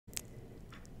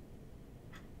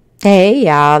Hey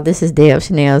y'all, this is Deb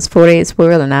Chanel's 48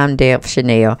 World and I'm Deb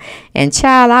Chanel. And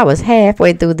child, I was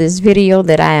halfway through this video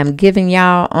that I am giving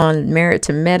y'all on Married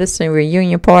to Medicine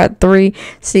Reunion Part 3,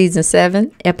 Season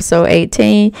 7, Episode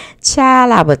 18.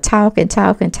 Child, I was talking,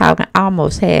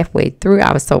 almost halfway through.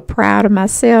 I was so proud of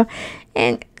myself.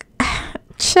 And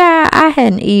child, I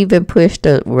hadn't even pushed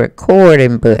the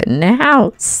recording button. Now,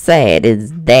 how sad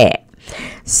is that?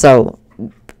 So,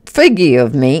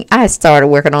 forgive me. I started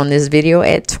working on this video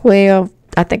at 12.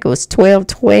 I think it was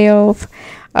 12:12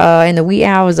 in the wee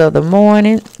hours of the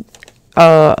morning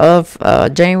of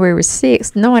January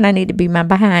 6th, knowing I need to be my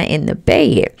behind in the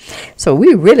bed. So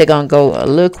we really gonna go a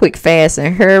little quick, fast,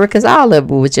 and hurry because all of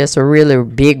it was just a really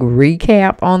big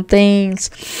recap on things.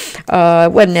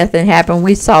 Wasn't nothing happened.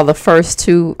 We saw the first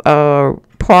two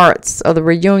parts of the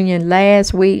reunion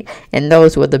last week, and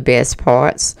those were the best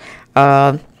parts.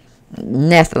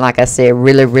 Nothing, like I said,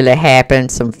 really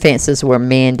happened. Some fences were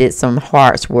mended, some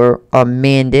hearts were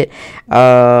amended,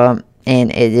 and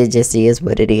it just is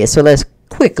what it is. So let's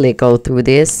quickly go through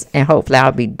this, and hopefully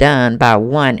I'll be done by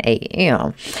 1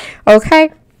 a.m.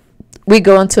 Okay, we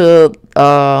go into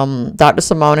Dr.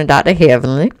 Simone and Dr.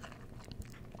 Heavenly.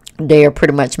 They are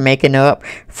pretty much breaking up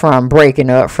from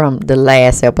the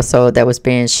last episode that was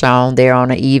being shown. They're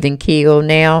on an even keel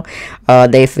now.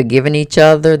 They've forgiven each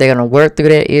other. They're going to work through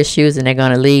their issues, and they're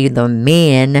going to leave the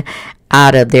men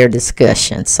out of their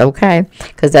discussions, okay?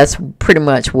 Because that's pretty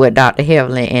much what Dr.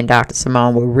 Heavenly and Dr.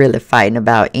 Simone were really fighting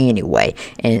about anyway,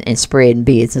 and spreading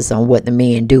business on what the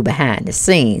men do behind the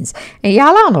scenes. And y'all,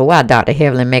 I don't know why Dr.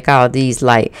 Heavenly make all these,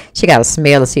 like, she got to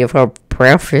smell to see if her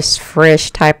breath is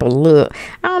fresh type of look.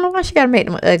 I don't know why she got to make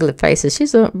them ugly faces.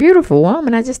 She's a beautiful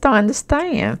woman. I just don't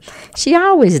understand. She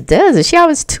always does it. She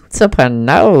always toots up her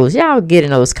nose. Y'all get in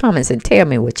those comments and tell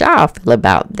me what y'all feel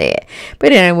about that. But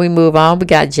then we move on. We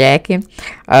got Jackie.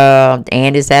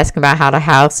 Andy's asking about how the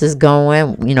house is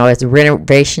going. You know, as the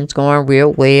renovation's going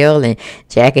real well, and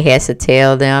Jackie has to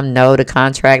tell them no, the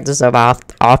contractors are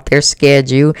off their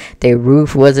schedule. Their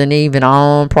roof wasn't even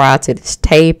on prior to this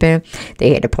taping.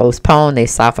 They had to postpone their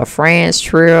South of France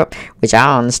trip, which I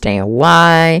don't understand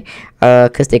why,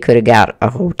 because they could have got a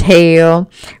hotel.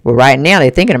 Well, right now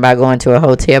they're thinking about going to a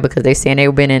hotel because they're saying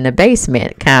they've been in the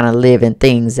basement kind of living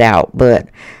things out, but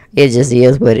it just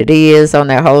is what it is on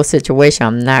that whole situation.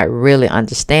 I'm not really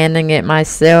understanding it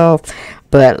myself.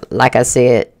 But like I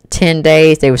said, 10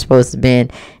 days, they were supposed to have been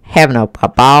having a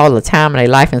ball, a time of their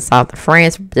life in South of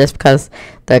France. Just because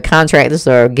the contractors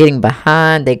are getting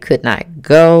behind, they could not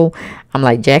go. I'm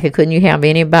like, Jackie, couldn't you have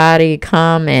anybody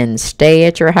come and stay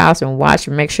at your house and watch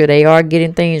and make sure they are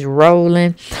getting things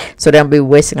rolling, so they'll be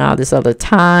wasting all this other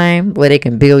time where they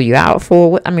can bill you out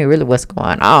for? I mean, really, what's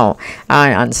going on? I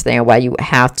don't understand why you would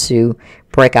have to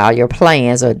break all your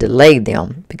plans or delay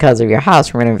them because of your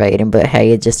house renovating. But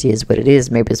hey, it just is what it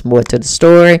is. Maybe it's more to the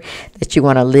story that you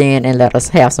want to lend and let us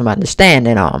have some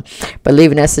understanding on. But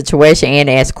leaving that situation,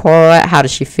 Annie asked Cora, how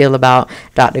does she feel about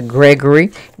Dr.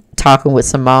 Gregory talking with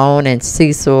Simone and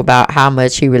Cecil about how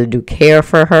much he really do care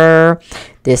for her,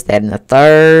 this, that, and the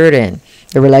third, and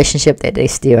the relationship that they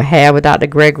still have with Dr.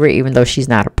 Gregory, even though she's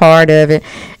not a part of it.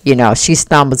 You know, she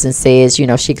stumbles and says, you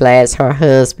know, she glad her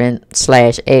husband /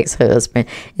 ex-husband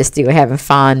is still having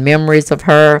fond memories of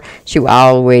her. She will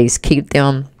always keep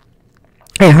them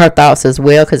in her thoughts as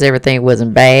well, because everything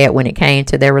wasn't bad when it came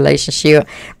to their relationship.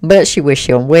 But she wished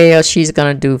him well. She's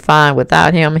gonna do fine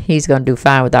without him. He's gonna do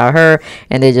fine without her,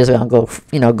 and they're just gonna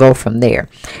go from there.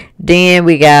 Then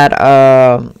we got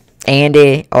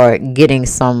Andy getting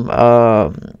some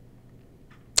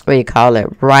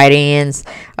write-ins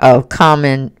of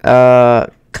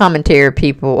commentary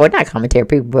people, or not commentary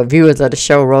people, but viewers of the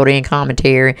show wrote in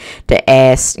commentary to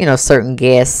ask, certain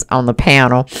guests on the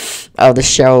panel of the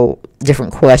show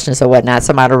different questions or whatnot.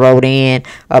 Somebody wrote in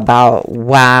about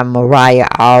why Mariah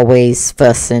always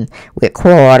fussing with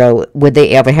Quarter. Would they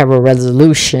ever have a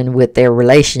resolution with their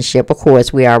relationship? Of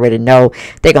course, we already know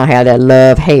they're gonna have that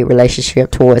love-hate relationship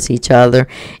towards each other.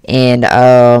 And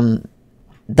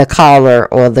the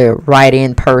caller, or the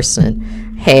write-in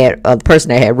person, the person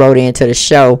that had wrote into the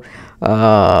show,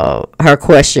 her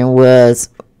question was,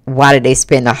 why did they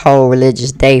spend the whole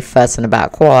religious day fussing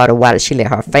about Quad? Why did she let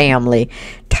her family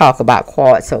talk about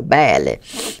Quad so badly?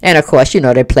 And of course,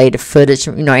 they played the footage,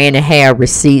 and they had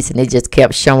receipts, and they just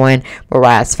kept showing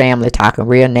Mariah's family talking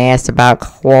real nasty about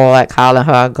Quad, calling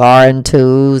her garden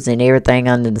tools and everything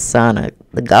under the sun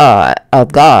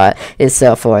of God,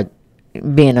 except for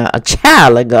being a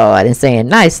child of God and saying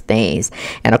nice things.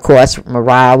 And of course,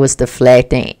 Mariah was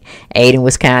deflecting. Aiden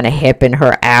was kind of helping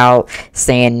her out,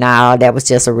 saying, "No, that was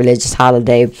just a religious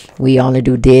holiday. We only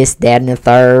do this, that, and the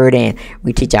third, and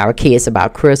we teach our kids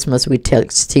about Christmas. We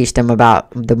teach them about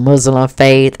the Muslim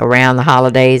faith around the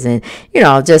holidays, and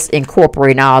just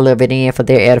incorporating all of it in for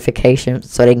their edification,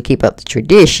 so they can keep up the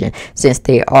tradition, since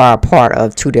they are a part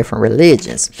of two different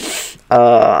religions."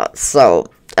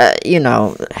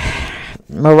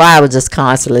 Mariah was just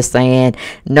constantly saying,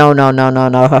 no, no, no, no,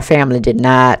 no. Her family did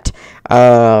not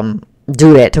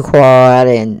do that to Quad,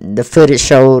 and the footage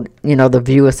showed, the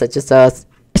viewers such as us,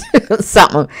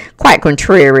 something quite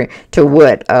contrary to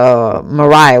what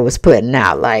Mariah was putting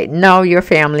out. Like, no, your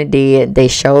family did. They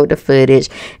showed the footage,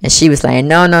 and she was saying,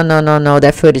 no, no, no, no, no,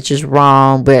 that footage is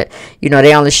wrong. But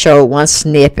they only showed one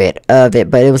snippet of it,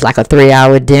 but it was like a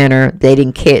 3-hour dinner. They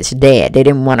didn't catch that. They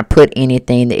didn't want to put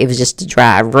anything. It was just to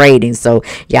drive ratings, so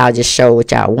y'all just show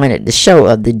what y'all wanted to show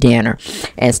of the dinner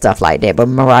and stuff like that. But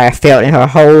Mariah felt in her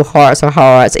whole hearts of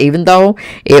hearts, even though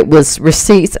it was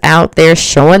receipts out there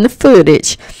showing the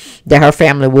footage, that her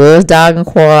family was dogging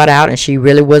Quad out, and she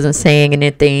really wasn't saying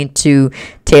anything to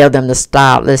tell them to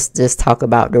stop. Let's just talk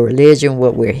about the religion,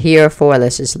 what we're here for.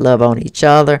 Let's just love on each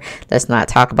other. Let's not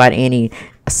talk about any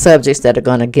subjects that are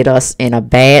going to get us in a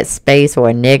bad space or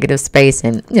a negative space,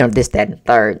 and this, that, and the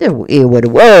third. It what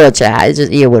it was, child. It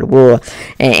just what it was.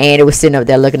 And Andy was sitting up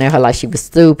there looking at her like she was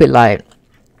stupid. Like,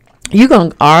 you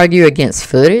gonna argue against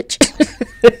footage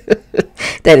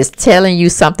that is telling you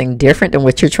something different than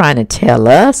what you're trying to tell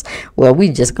us? Well, we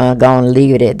just gonna go and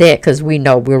leave it at that, because we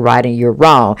know we're right and you're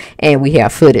wrong, and we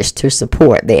have footage to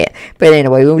support that. But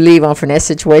anyway, we leave on from that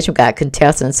situation. We got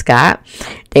Contessa and Scott.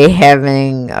 They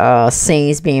having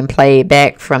scenes being played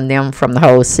back from them from the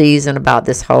whole season about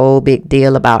this whole big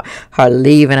deal about her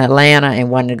leaving Atlanta and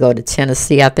wanting to go to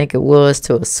Tennessee, I think it was,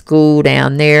 to a school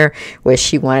down there where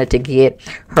she wanted to get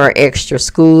her extra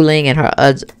schooling and her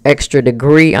extra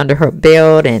degree under her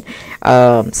belt. And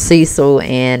Cecil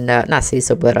and not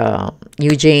Cecil, but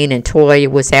Eugene and Toya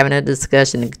was having a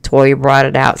discussion, and Toya brought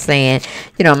it out saying,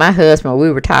 my husband, we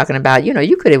were talking about,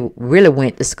 you could have really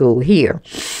went to school here.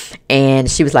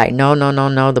 And she was like, no, no, no,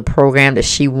 no. The program that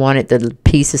she wanted, the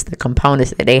pieces, the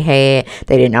components that they had,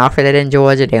 they didn't offer that in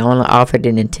Georgia. They only offered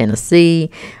it in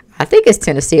Tennessee. I think it's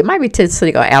Tennessee. It might be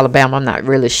Tennessee or Alabama. I'm not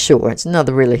really sure. It's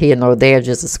neither really here nor there,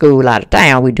 just a school out of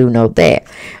town. We do know that.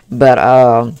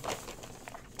 But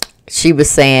she was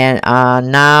saying, no,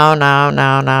 no,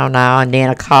 no, no, no. And then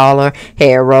a caller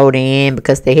had wrote in,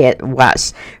 because they had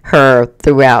watched her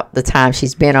throughout the time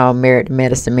she's been on Married to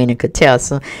Medicine, meaning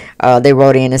Contessa. They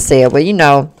wrote in and said,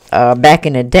 well, back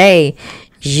in the day,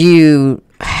 you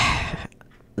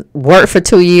worked for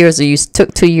 2 years, or you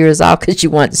took 2 years off because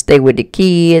you wanted to stay with the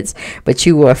kids, but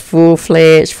you were a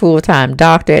full-fledged, full-time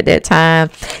doctor at that time.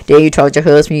 Then you told your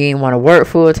husband you didn't want to work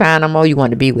full-time no more. You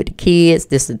wanted to be with the kids.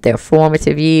 This is their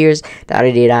formative years.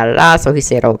 Da-da-da-da-da. So he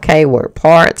said, okay, work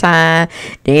part-time.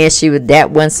 Then that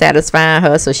wasn't satisfying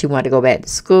her, so she wanted to go back to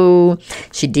school.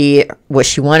 She did what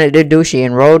she wanted to do. She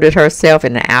enrolled herself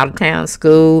in an out-of-town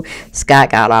school. Scott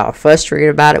got all frustrated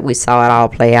about it. We saw it all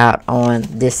play out on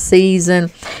this season.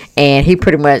 And he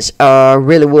pretty much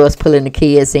really was pulling the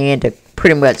kids in to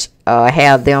pretty much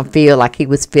have them feel like he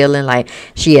was feeling like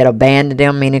she had abandoned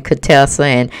them, meaning Contessa,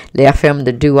 and left him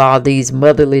to do all these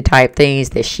motherly type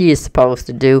things that she is supposed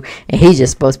to do. And he's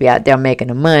just supposed to be out there making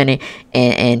the money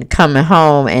and coming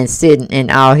home and sitting in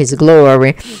all his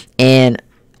glory. And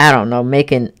I don't know,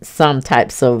 making some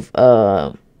types of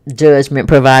judgment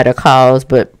provider calls,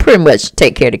 but pretty much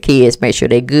take care of the kids, make sure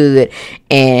they're good,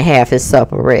 and have his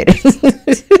supper ready.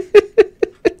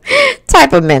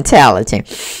 Type of mentality.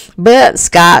 But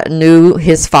Scott knew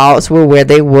his faults were where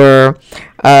they were.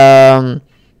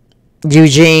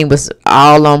 Eugene was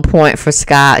all on point for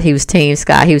Scott. He was team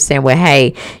Scott. He was saying, well,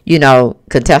 hey,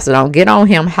 Contessa, don't get on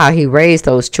him how he raised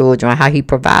those children, how he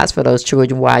provides for those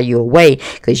children while you're away,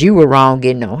 because you were wrong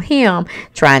getting on him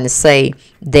trying to say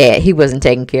that he wasn't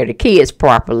taking care of the kids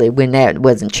properly when that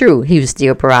wasn't true. He was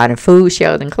still providing food,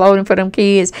 shelter, and clothing for them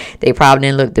kids. They probably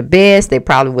didn't look the best. They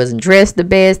probably wasn't dressed the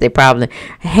best. They probably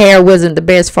hair wasn't the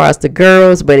best for us, the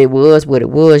girls, but it was what it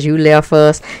was. You left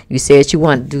us. You said you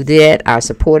wanted to do that. I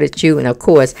supported you. And of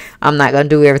course, I'm not going to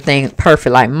do everything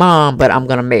perfect like mom, but I'm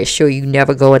going to make sure you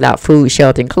never go without food,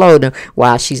 shelter, and clothing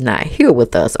while she's not here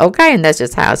with us. Okay? And that's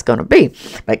just how it's going to be.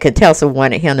 But Contessa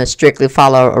wanted him to strictly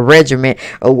follow a regimen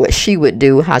of what she would do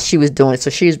do, how she was doing. So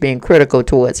she was being critical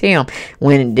towards him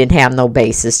when it didn't have no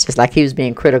basis, just like he was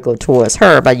being critical towards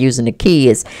her by using the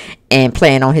kids and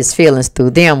playing on his feelings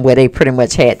through them, where they pretty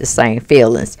much had the same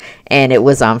feelings. And it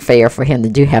was unfair for him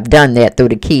to have done that through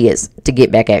the kids to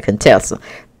get back at Contessa.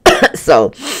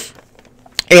 So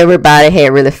everybody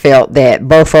had really felt that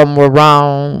both of them were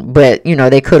wrong, but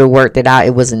they could have worked it out.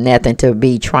 It wasn't nothing to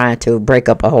be trying to break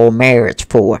up a whole marriage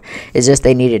for. It's just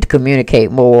they needed to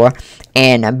communicate more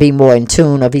and be more in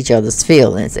tune of each other's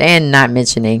feelings, and not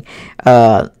mentioning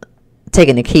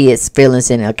taking the kids'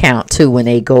 feelings into account too when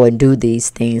they go and do these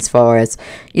things, as far as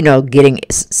getting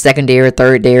secondary,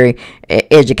 thirdary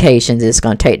educations. It's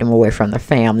going to take them away from the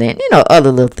family, and other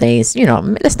little things.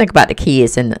 Let's think about the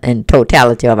kids and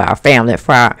totality of our family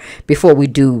before we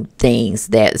do things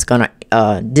that's going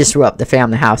to disrupt the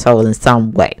family household in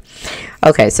some way.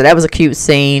 Okay, so that was a cute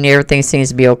scene. Everything seems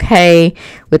to be okay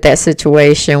with that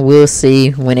situation. We'll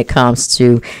see when it comes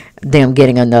to them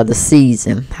getting another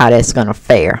season how that's going to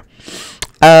fare.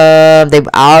 They've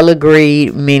all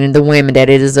agreed, meaning the women, that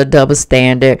it is a double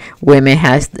standard. Women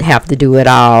have to do it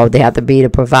all. They have to be the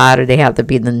provider. They have to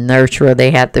be the nurturer.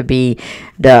 They have to be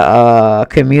the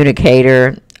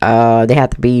communicator. They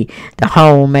have to be the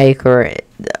homemaker.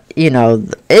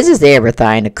 It's just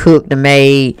everything. The cook, the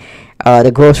maid,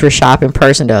 the grocery shopping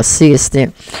person, the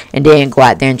assistant, and then go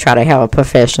out there and try to have a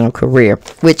professional career,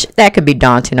 which that could be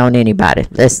daunting on anybody.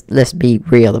 Let's be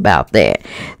real about that.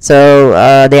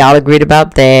 So they all agreed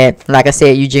about that. Like I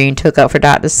said, Eugene took up for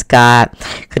Dr. Scott.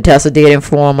 Contessa did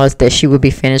inform us that she would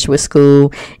be finished with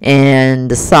school in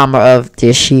the summer of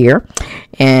this year,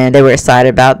 and they were excited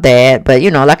about that. But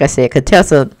like I said,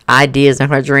 Contessa's ideas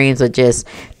and her dreams are just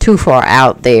too far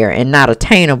out there and not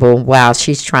attainable while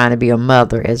she's trying to be a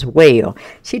mother as well.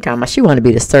 She talking about she want to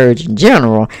be the Surgeon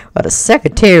General or the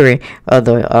Secretary of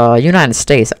the United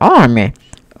States Army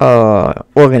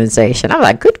organization. I'm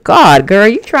like, good God, girl,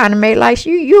 you trying to make like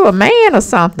you a man or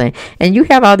something, and you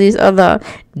have all these other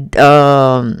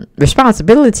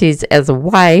responsibilities as a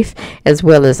wife as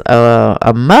well as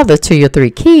a mother to your 3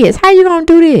 kids. How you gonna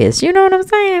do this? You know what I'm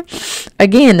saying?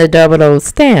 Again, the double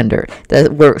standard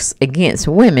that works against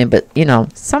women. But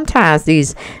sometimes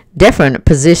these different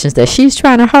positions that she's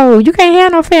trying to hold, you can't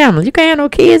have no family, you can't have no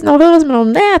kids, no husband, no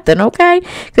nothing, okay?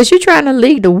 Because you're trying to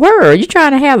lead the world, you're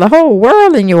trying to have the whole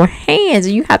world in your hands,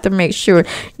 and you have to make sure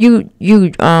you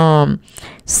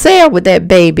sail with that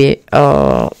baby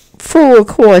full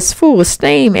course, full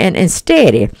steam, and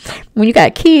steady. When you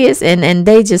got kids and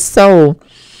they just you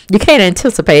can't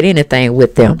anticipate anything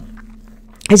with them.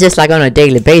 It's just like on a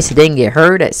daily basis. They can get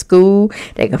hurt at school.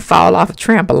 They can fall off a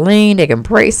trampoline. They can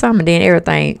break something. Then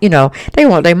everything, they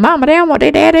want their mama. They don't want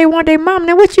their dad. They want their mama.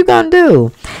 Then what you gonna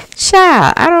do?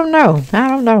 Child, I don't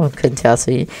know. Couldn't tell.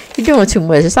 So you're doing too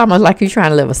much. It's almost like you're trying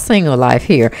to live a single life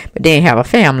here, but then have a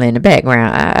family in the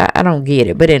background. I don't get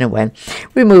it. But anyway,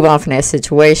 we move on from that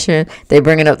situation. They're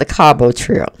bringing up the Cabo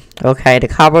trip. Okay, the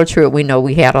Cabo trip, we know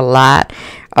we had a lot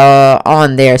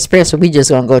on there, especially we just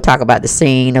gonna go talk about the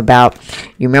scene about,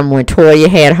 you remember when Toya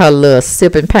had her little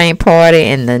sipping paint party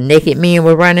and the naked men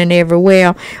were running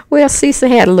everywhere? Well, Cecil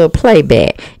had a little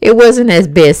playback. It wasn't as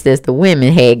best as the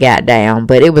women had got down,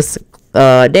 but it was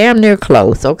damn near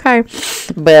close, okay?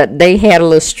 But they had a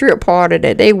little strip party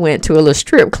that they went to, a little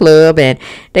strip club, and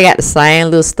they got the same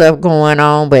little stuff going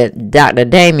on, but Dr.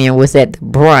 Damien was at the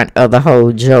brunt of the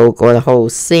whole joke or the whole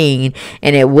scene,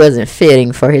 and it wasn't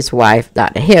fitting for his wife,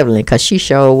 Dr. Heavenly, because she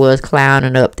sure was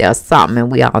clowning up there something, and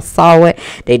we all saw it.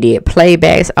 They did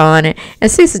playbacks on it,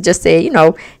 and Cecil just said,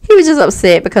 he was just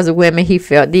upset because the women he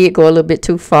felt did go a little bit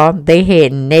too far. They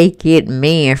had naked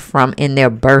men in their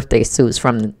birthday suits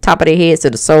from the top of their heads to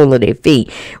the sole of their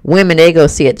feet. Women they go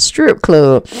see at the strip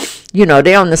club, they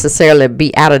don't necessarily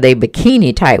be out of their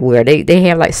bikini type wear. They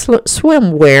have like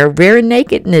swimwear, very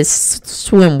nakedness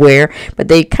swimwear, but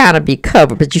they kind of be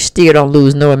covered, but you still don't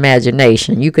lose no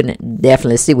imagination. You can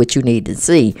definitely see what you need to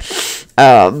see.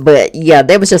 But yeah,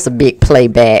 there was just a big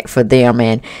playback for them,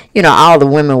 and all the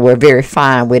women were very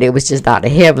fine with it. It was just Dr.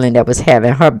 Heavenly that was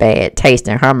having her bad taste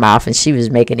in her mouth, and she was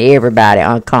making everybody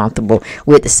uncomfortable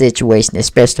with the situation,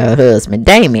 especially her husband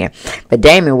Damien. But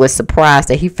Damien was surprised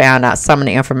that he found out some of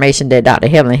the information that Dr.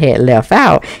 Heavenly had left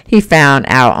out. He found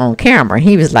out on camera.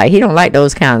 He was like, he don't like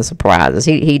those kinds of surprises.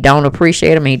 He don't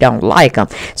appreciate them. He don't like them.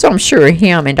 So I'm sure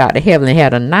him and Dr. Heavenly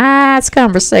had a nice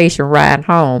conversation riding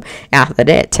home after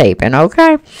that taping.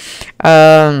 Okay.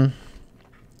 And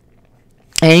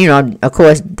of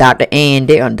course,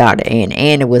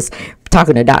 Andy was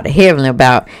talking to Dr. Heavenly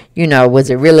about, was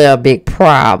it really a big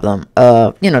problem?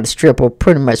 The stripper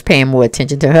pretty much paying more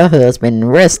attention to her husband than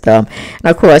the rest of them. And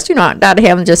of course, Dr.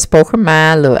 Heavenly just spoke her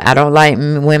mind. Look, I don't like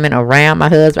women around my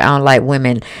husband. I don't like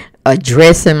women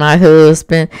addressing my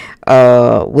husband,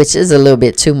 which is a little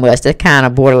bit too much. That kind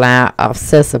of borderline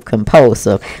obsessive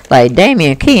compulsive. Like,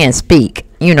 Damien can speak,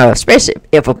 especially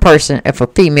if a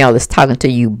female is talking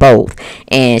to you both,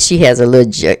 and she has a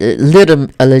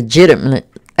legitimate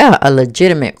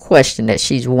question that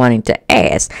she's wanting to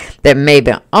ask that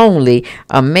maybe only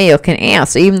a male can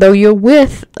answer, even though you're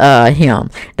with him,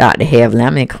 Dr. Heavenly.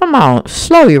 I mean, come on,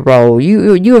 slow your roll.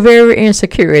 You're very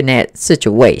insecure in that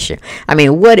situation. I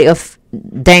mean, what if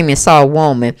Damien saw a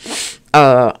woman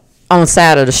on the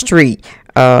side of the street,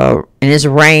 and it's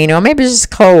rain, or maybe it's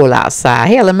just cold outside.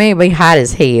 Hell, it may be hot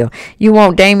as hell. You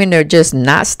want Damien to just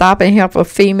not stop and help a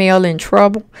female in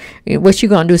trouble? What you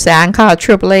gonna do? Say, I can call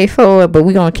AAA for it, but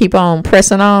we gonna keep on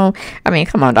pressing on? I mean,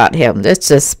 come on, Dr. Heaven. That's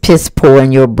just piss poor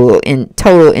in your book and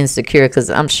total insecure, because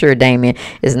I'm sure Damien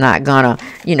is not gonna,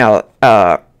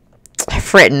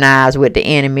 fraternize with the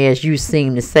enemy, as you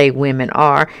seem to say women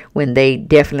are, when they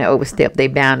definitely overstep their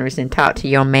boundaries and talk to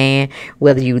your man,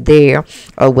 whether you're there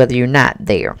or whether you're not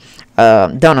there.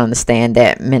 Don't understand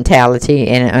that mentality,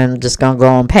 and I'm just gonna go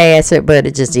on past it, but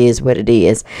it just is what it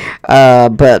is.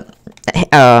 But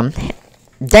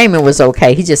Damon was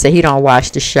okay. He just said he don't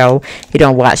watch the show. He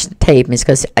don't watch the tapings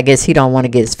because I guess he don't want to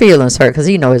get his feelings hurt, because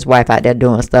he know his wife out there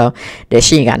doing stuff that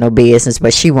she ain't got no business,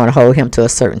 but she want to hold him to a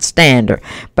certain standard.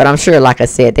 But I'm sure, like I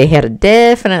said, they had a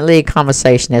definitely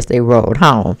conversation as they rode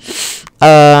home.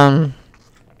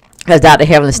 As Dr.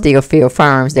 Heaven still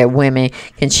affirms that women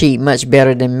can cheat much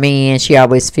better than men. She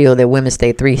always feels that women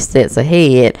stay three steps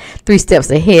ahead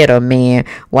of men,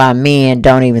 while men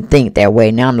don't even think that way.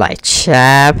 Now I'm like,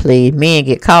 child, please. Men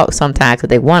get caught sometimes because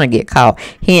they want to get caught.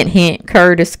 Hint, hint,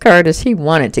 Curtis, he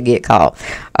wanted to get caught.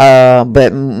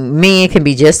 But men can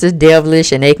be just as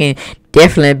devilish, and they can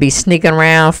definitely be sneaking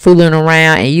around, fooling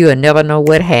around, and you'll never know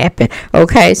what happened.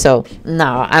 Okay, so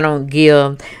no, I don't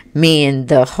give men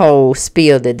the whole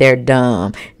spiel that they're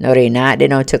dumb. No, they're not. They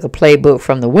don't took a playbook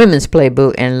from the women's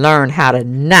playbook and learn how to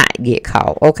not get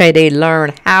caught. Okay, they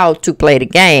learn how to play the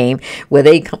game where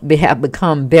they have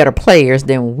become better players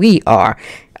than we are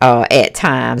at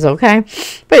times. Okay,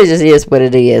 but it just is what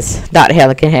it is. Dr.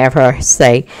 Helen can have her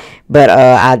say, but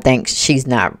I think she's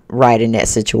not right in that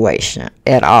situation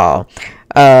at all.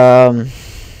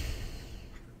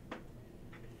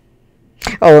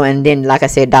 Oh, and then, like I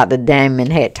said, Dr. Damon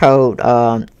had told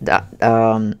Andy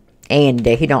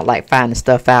that he don't like finding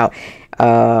stuff out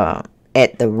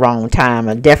at the wrong time,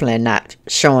 or definitely not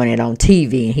showing it on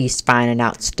TV, and he's finding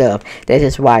out stuff that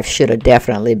his wife should have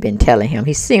definitely been telling him.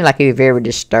 He seemed like he was very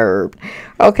disturbed.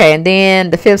 Okay, and then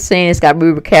the fifth scene has got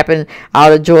me recapping all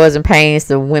the joys and pains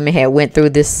the women had went through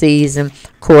this season.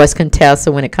 Of course,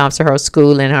 Contessa, when it comes to her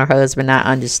school and her husband not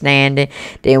understanding.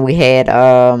 Then we had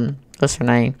what's her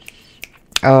name?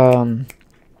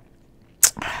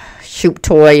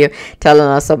 Toya telling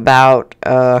us about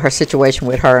her situation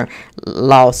with her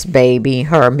lost baby,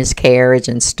 her miscarriage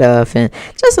and stuff, and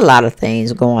just a lot of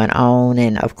things going on.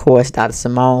 And of course, Dr.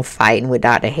 Simone fighting with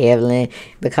Dr. Heavenly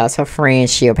because her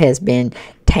friendship has been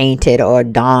tainted or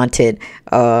daunted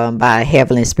by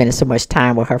Heavenly spending so much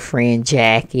time with her friend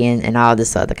Jackie, and all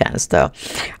this other kind of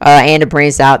stuff. And it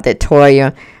brings out that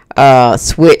Toya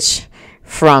switched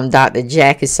from Dr.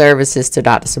 Jackie's services to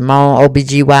Dr. Simone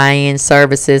OBGYN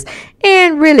services,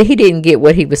 and really he didn't get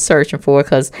what he was searching for,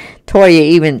 because Toya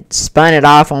even spun it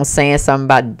off on saying something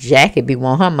about Jackie be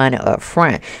wanting her money up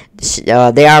front.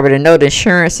 They already know the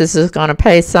insurance is going to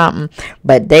pay something,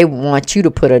 but they want you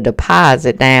to put a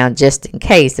deposit down just in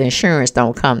case the insurance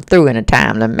don't come through in a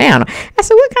timely manner. I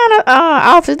said, what kind of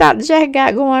office Dr. Jackie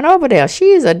got going over there?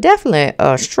 She is definitely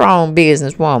a strong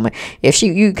businesswoman. If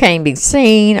you can't be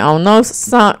seen on those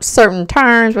certain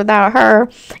terms without her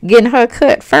getting her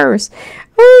cut first,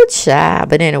 oh, child.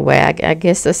 But anyway, I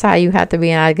guess that's how you have to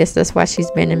be, and I guess that's why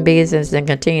she's been in business and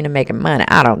continue to making money.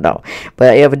 I don't know,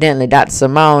 but evidently Dr.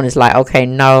 Simone is like, okay,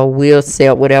 no, we'll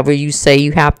sell whatever you say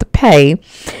you have to pay,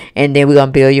 and then we're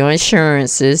gonna bill your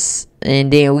insurances,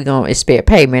 and then we're gonna expect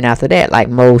payment after that, like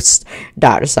most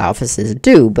doctor's offices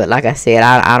do. But like I said,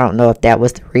 I don't know if that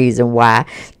was the reason why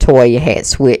Toya had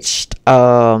switched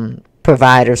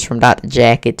providers from Dr.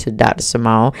 Jackie to Dr.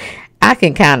 Simone. I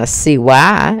can kind of see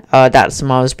why. Dr.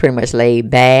 Simone is pretty much laid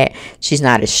back. She's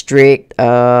not as strict.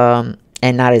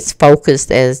 and not as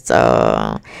focused as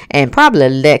and probably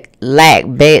lack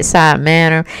bedside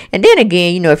manner. And then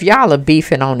again, you know, if y'all are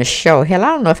beefing on the show, hell, I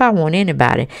don't know if I want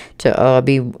anybody to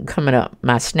be coming up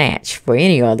my snatch for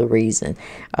any other reason,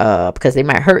 because they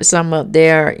might hurt something up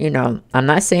there. You know, I'm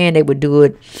not saying they would do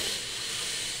it.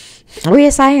 Well,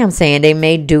 yes, I am saying they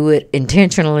may do it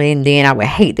intentionally, and then I would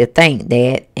hate to think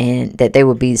that, and that they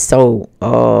would be so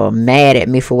mad at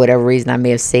me for whatever reason I may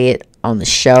have said on the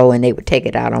show, and they would take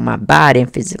it out on my body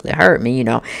and physically hurt me, you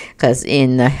know, because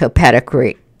in the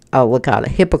Hippocratic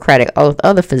oath,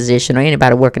 other physician or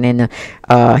anybody working in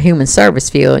the human service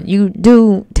field, you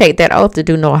do take that oath to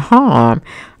do no harm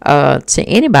to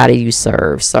anybody you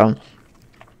serve. So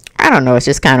I don't know. It's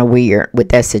just kind of weird with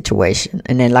that situation.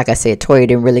 And then, like I said, Toya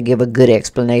didn't really give a good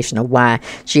explanation of why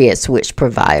she had switched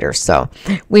providers. So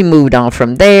we moved on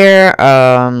from there.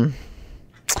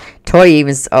 Toya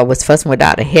even was fussing with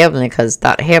Dr. Heavenly because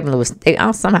Dr. Heavenly was,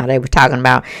 somehow they were talking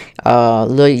about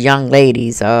little young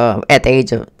ladies at the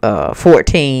age of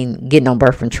 14 getting on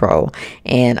birth control.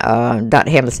 And Dr.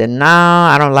 Heavenly said, no,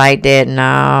 I don't like that.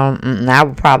 No, I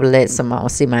would probably let Simone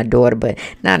see my daughter, but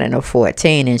not at no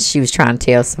 14. And she was trying to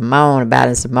tell Simone about it.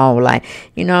 And Simone was like,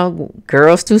 you know,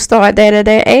 girls do start that at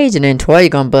that age. And then Toya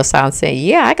gonna bust out and say,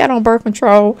 yeah, I got on birth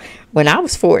control when I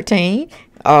was 14.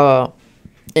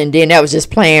 And then that was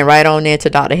just playing right on into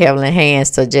Dr. Heavenly's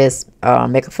hands to just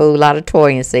make a fool out of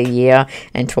Toya and say, yeah.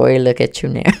 And Toya, look at you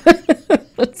now.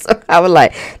 So I was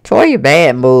like, Toya,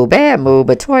 bad move.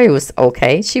 But Toya was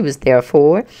okay. She was there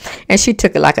for it. And she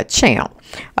took it like a champ.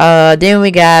 Then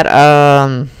we got,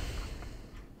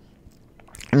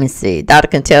 let me see. Dr.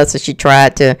 Contessa, she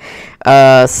tried to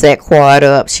set Quad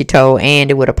up. She told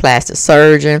Andy with a plastic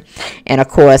surgeon. And, of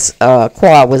course,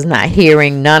 Quad was not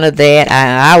hearing none of that.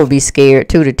 I would be scared,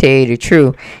 too, to tell you the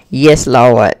truth. Yes,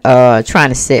 Lord. Trying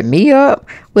to set me up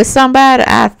with somebody?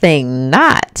 I think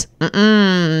not.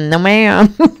 No,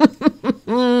 ma'am.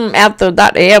 After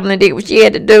Dr. Evelyn did what she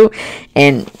had to do.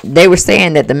 And they were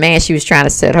saying that the man she was trying to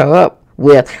set her up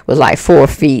with was like 4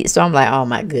 feet. So I'm like, oh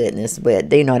my goodness.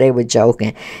 But you know, they were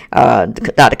joking.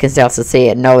 Dr. Conselsa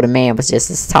said no, the man was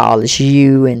just as tall as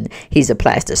you, and he's a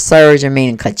plastic surgeon,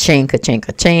 meaning ka-ching, ka-ching,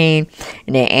 ka-ching.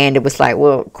 And then Andy was like,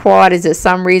 well, Quad, is it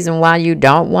some reason why you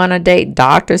don't want to date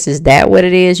doctors? Is that what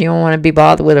it is? You don't want to be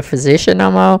bothered with a physician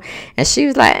no more? And she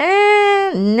was like,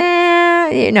 nah,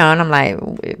 you know. And I'm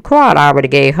like, Quad already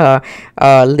gave her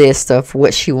a list of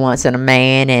what she wants in a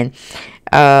man, and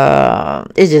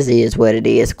it just is what it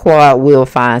is. Quad will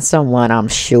find someone, I'm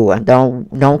sure.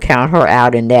 Don't count her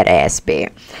out in that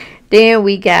aspect. Then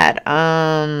we got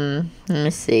let me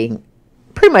see.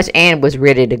 Pretty much Ann was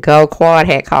ready to go. Quad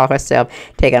had called herself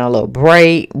taking a little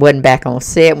break, wasn't back on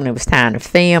set when it was time to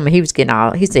film, and he was getting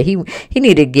all, he said he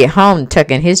needed to get home and tuck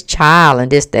in his child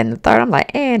and this, that, and the third. I'm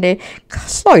like, Andy,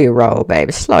 slow your roll,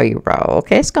 baby, slow your roll,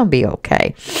 okay? It's gonna be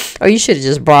okay. Or you should have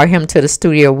just brought him to the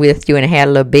studio with you and had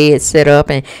a little bed set up,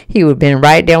 and he would have been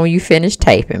right there when you finished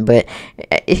taping. But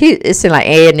it seemed like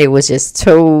Andy was just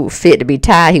too fit to be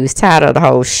tired. He was tired of the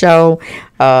whole show.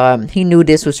 He knew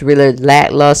this was really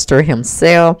lackluster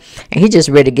himself, and he just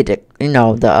ready to get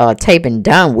the taping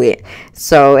done with.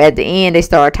 So at the end, they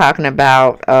started talking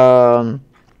about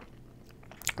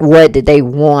what did they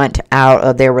want out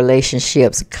of their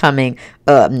relationships coming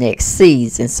up next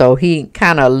season. So he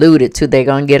kind of alluded to they're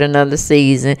going to get another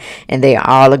season and they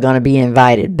all are going to be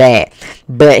invited back.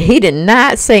 But he did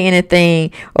not say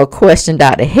anything or question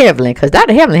Dr. Heavenly, because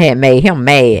Dr. Heavenly had made him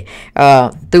mad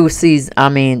through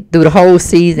the whole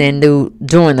season,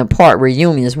 during the part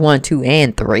reunions 1, 2,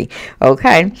 and 3.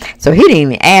 Okay, so he didn't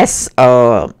even ask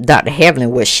Dr. Heavenly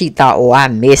what she thought. Oh, I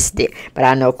missed it. But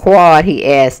I know Quad, he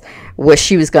asked what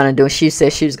she was going to do. She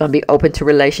said she was going to be open to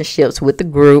relationships with the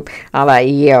group. I'm like,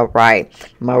 yeah, right.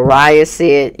 Mariah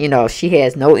said, she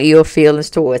has no ill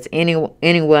feelings towards anyone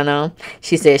of them.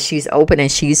 She said she's open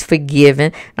and she's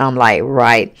forgiving. And I'm like,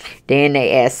 right. Then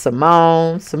they asked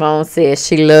Simone. Simone said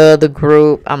she loved the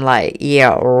group. I'm like,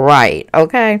 yeah, right.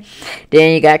 Okay.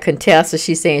 Then you got Contessa.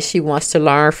 She's saying she wants to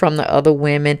learn from the other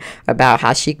women about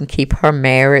how she can keep her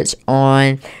marriage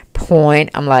on point.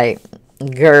 I'm like,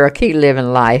 girl, keep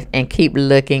living life and keep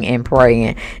looking and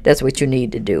praying. That's what you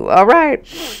need to do. All right.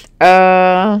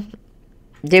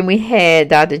 Then we had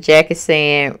Dr. Jackie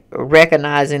saying,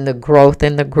 recognizing the growth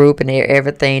in the group and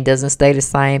everything doesn't stay the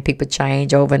same. People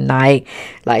change overnight.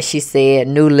 Like she said,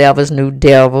 new levels, new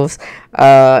devils.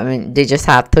 They just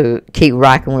have to keep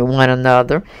rocking with one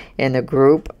another in the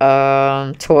group.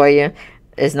 Toya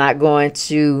is not going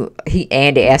to.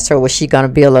 Andy asked her, was she going to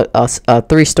build a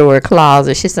 3-story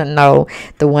closet? She said no.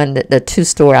 The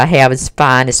 2-story I have is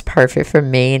fine. It's perfect for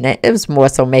me. And it was more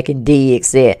so making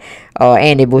digs that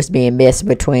Andy was being messy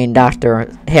between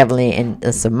Dr. Heavenly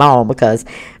and Simone, because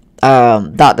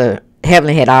Dr.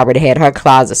 Heavenly had already had her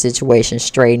closet situation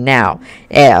straightened out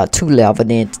at a 2 level.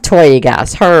 Then Toya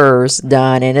got hers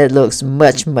done, and it looks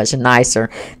much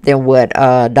nicer than what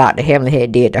Dr. Heavenly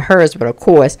had did to hers. But of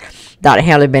course, Dr.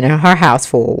 Heavenly been in her house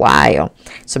for a while,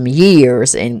 some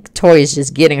years, and Toya's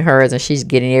just getting hers, and she's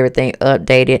getting everything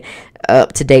updated,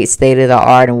 up to date, state of the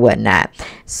art, and whatnot.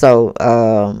 So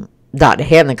Dr.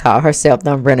 Heavenly called herself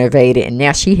done renovated, and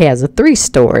now she has a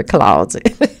 3-story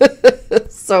closet.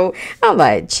 So I'm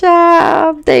like,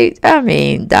 child, Dr.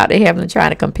 Heavenly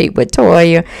trying to compete with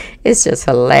Toya. It's just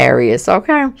hilarious,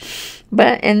 okay?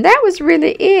 And that was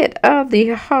really it of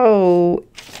the whole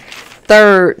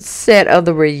 3rd set of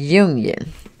the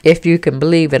reunion, if you can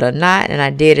believe it or not. And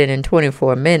I did it in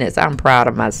 24 minutes. I'm proud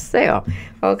of myself,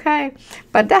 okay?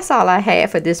 But that's all I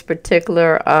had for this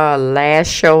particular last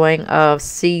showing of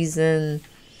season.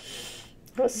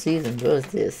 What season was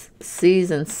this?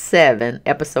 Season 7,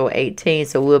 episode 18.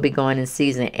 So we'll be going in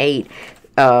season 8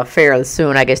 fairly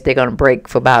soon. I guess they're going to break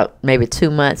for about maybe 2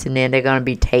 months, and then they're going to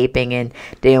be taping, and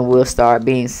then we'll start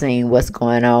being seen what's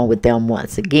going on with them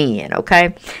once again,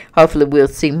 okay? Hopefully we'll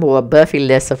see more Buffy,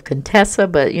 less of Contessa,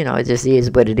 but you know, it just is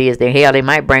what it is. Hell, they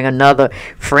might bring another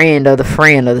friend of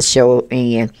the show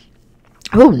in.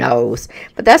 Who knows?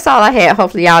 But that's all I had.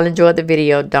 Hopefully y'all enjoyed the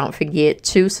video. Don't forget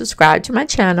to subscribe to my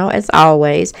channel as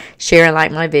always. Share and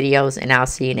like my videos, and I'll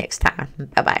see you next time.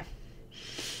 Bye-bye.